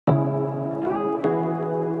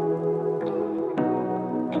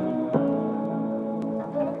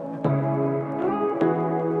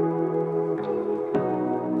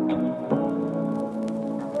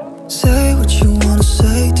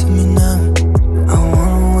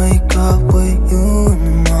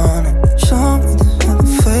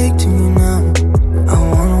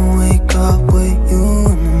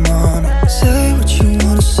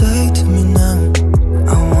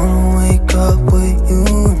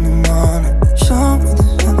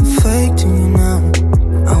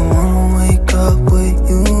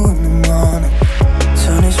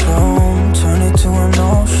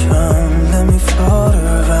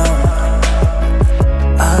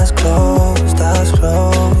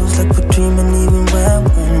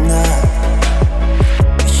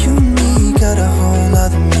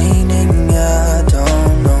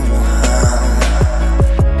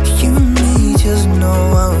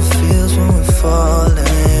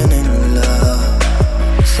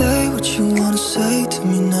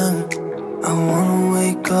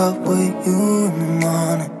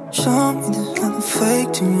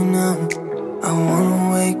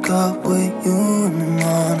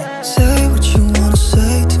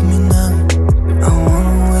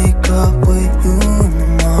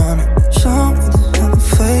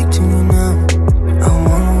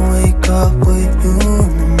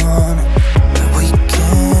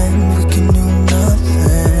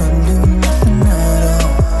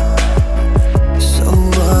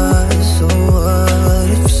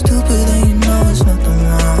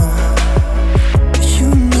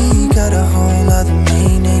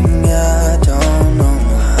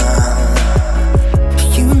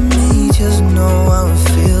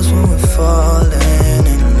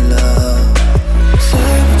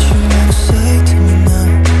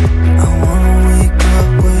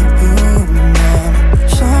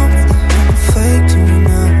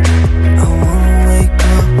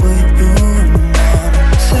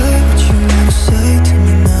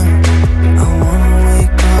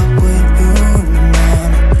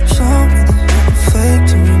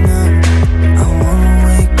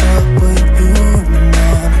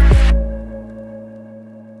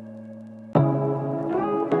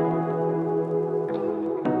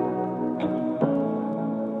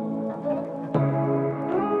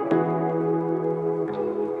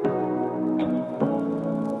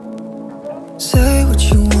Say what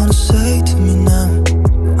you wanna say to me now.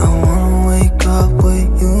 I wanna wake up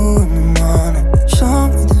with you in the morning. Show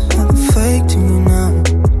me there's nothing fake to me now.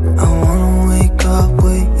 I wanna wake up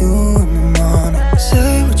with you in the morning.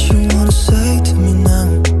 Say what you wanna say to me now.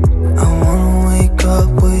 I wanna wake up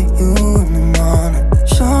with you in the morning.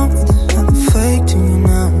 Show me there's nothing fake to me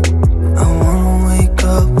now. I wanna wake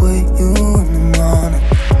up with you in the morning.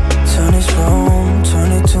 Turn this room,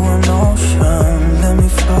 turn it to an ocean. Let me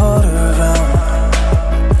float around.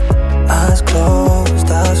 Eyes closed,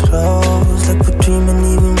 like we're dreaming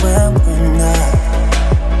even when we're not.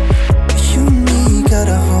 You and me got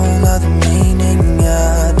a whole other meaning,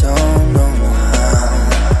 I don't know how.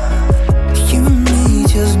 You and me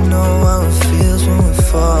just know how it feels when we're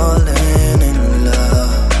falling in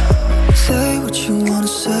love. Say what you wanna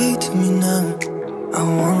say to me now. I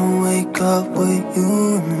wanna wake up with you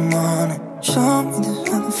in the morning. Show me there's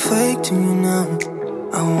nothing fake to me now.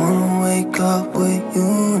 I wanna wake up with you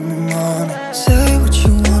in the morning. Say what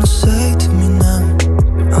you wanna say to me now.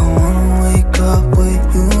 I wanna wake up with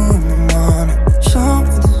you in the morning. Show me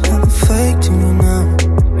there's nothing fake to me now.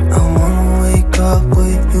 I wanna wake up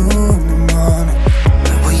with you in the morning.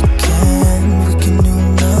 But we can do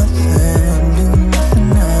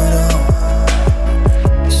nothing at all.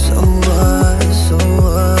 So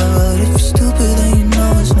what, if you're stupid then you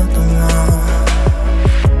know it's nothing wrong.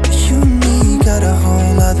 You and me got a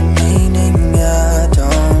whole other meaning, I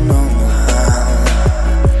don't know how.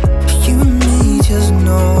 You and me just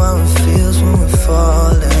know how it feels when we're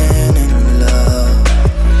falling in love.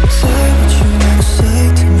 Say what you wanna say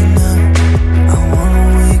to me now. I wanna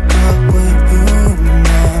wake up with you in the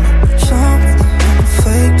morning. Show me there's nothing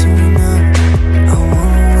fake to me now. I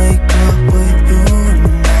wanna wake up with you in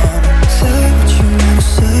the morning. Say what you wanna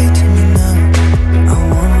say to me now.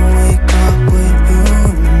 I wanna wake up with you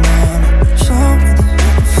in the morning. Show me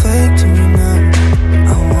there's nothing fake to me now.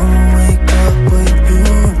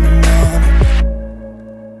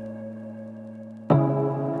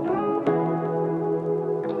 I wanna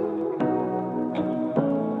wake up with you in the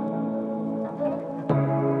morning.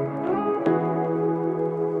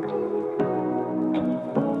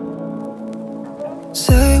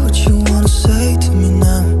 Say what you wanna say to me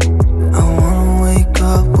now. I wanna wake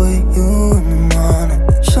up with you in the morning.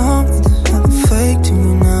 Show me there's nothing fake to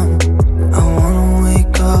me now. I wanna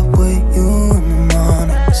wake up with you in the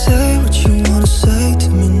morning. Say what you wanna say to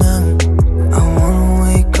me now. I wanna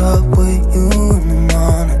wake up with you in the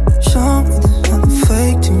morning. Show me there's nothing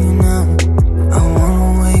fake to me now. I wanna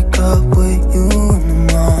wake up with you in the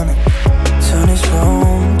morning. Turn this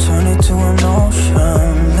room, turn it to an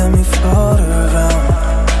ocean. Let me float around.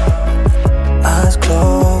 Eyes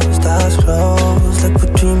closed, like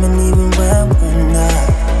we're dreaming even when we're not.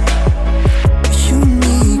 You and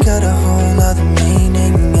me got a whole other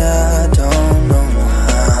meaning, I don't know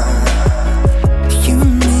how. You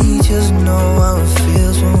and me just know how it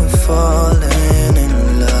feels when we're falling in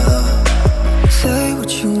love. Say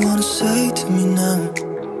what you wanna say to me now.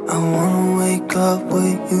 I wanna wake up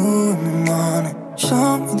with you in the morning.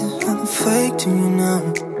 Show me there's nothing fake to me now.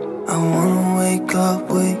 I wanna wake up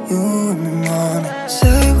with you in the morning.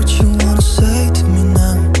 Say what you wanna say to me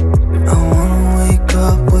now. I wanna wake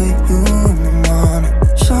up with you in the morning.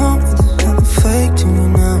 Show me there's nothing fake to me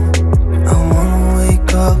now. I wanna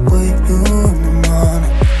wake up with you in the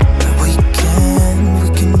morning. But we can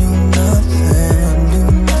do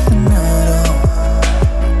nothing at all.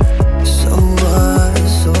 So what,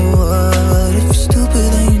 if you're stupid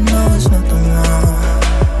then you know it's nothing wrong.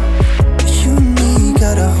 You and me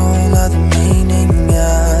got a whole other meaning,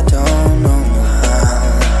 I don't know how.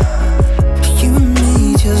 You and me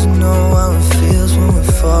just know how it feels when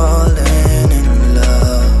we're falling in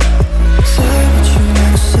love. Say what you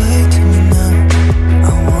wanna say to me now.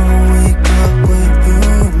 I wanna wake up with you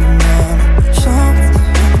in the morning. Show me there's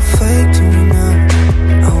nothing fake to me now.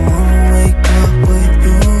 I wanna wake up with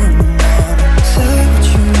you in the morning. Say what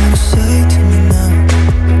you wanna say to me now.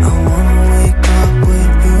 I wanna wake up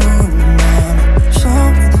with you in the morning. Show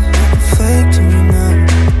me there's nothing fake to me now.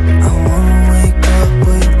 I wanna wake up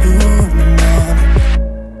with you in the morning.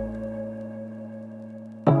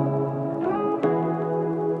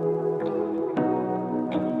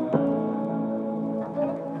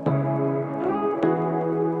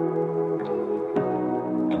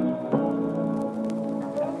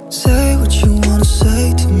 Say what you wanna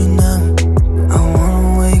say to me now. I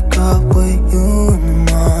wanna wake up with you in the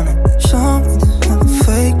morning. Show me there's nothing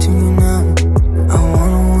fake to me now. I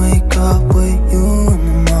wanna wake up with you in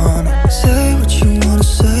the morning. Say what you wanna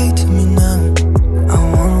say to me now. I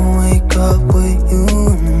wanna wake up with you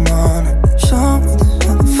in the morning. Show me there's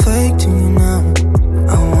nothing fake to me now.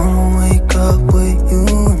 I wanna wake up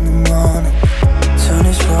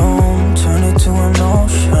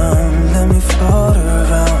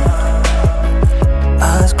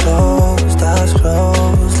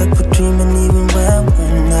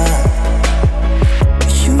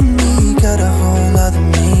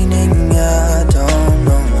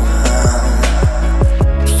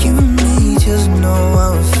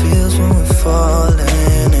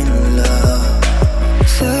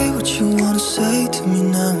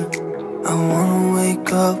I wanna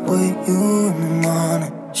wake up with you in the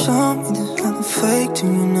morning. Show me there's nothing fake to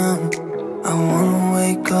me now. I wanna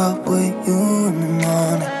wake up with you in the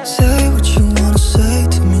morning. Say